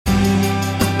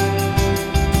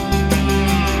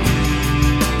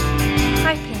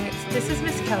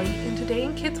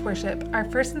Kids Worship, our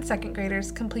first and second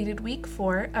graders completed week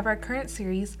 4 of our current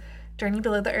series, Journey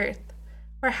Below the Earth.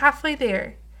 We're halfway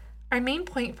there. Our main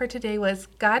point for today was,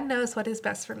 God knows what is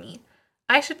best for me.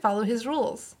 I should follow his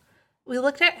rules. We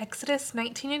looked at Exodus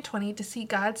 19 and 20 to see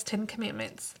God's 10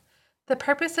 commandments. The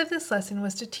purpose of this lesson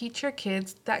was to teach your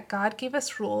kids that God gave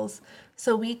us rules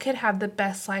so we could have the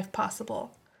best life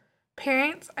possible.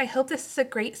 Parents, I hope this is a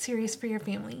great series for your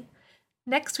family.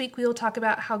 Next week, we will talk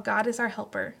about how God is our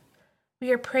helper.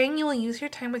 We are praying you will use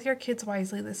your time with your kids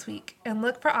wisely this week and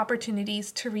look for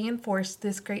opportunities to reinforce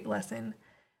this great lesson.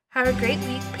 Have a great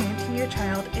week parenting your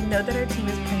child and know that our team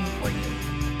is praying for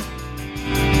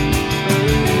you.